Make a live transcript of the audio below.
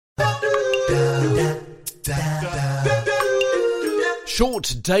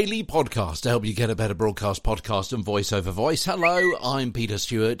Short daily podcast to help you get a better broadcast podcast and voice over voice. Hello, I'm Peter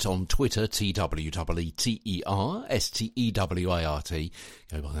Stewart on Twitter, TWEETERSTEWART.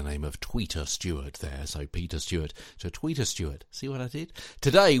 Go by the name of Tweeter Stewart there, so Peter Stewart. So Tweeter Stewart, see what I did?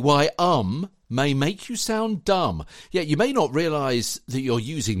 Today, why may make you sound dumb. Yeah, you may not realise that you're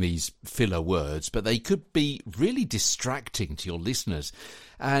using these filler words, but they could be really distracting to your listeners.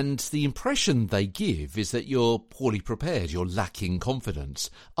 And the impression they give is that you're poorly prepared, you're lacking confidence.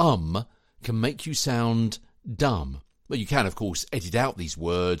 Can make you sound dumb. Well, you can, of course, edit out these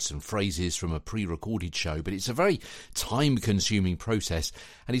words and phrases from a pre-recorded show, but it's a very time-consuming process,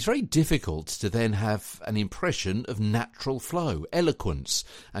 and it's very difficult to then have an impression of natural flow, eloquence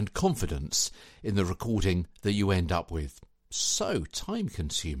and confidence in the recording that you end up with. So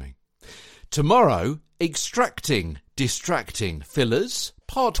time-consuming. Tomorrow, extracting, distracting fillers,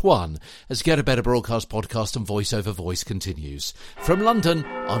 part 1, as Get a Better Broadcast podcast and voice over voice continues. From London,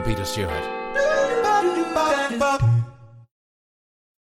 I'm Peter Stewart.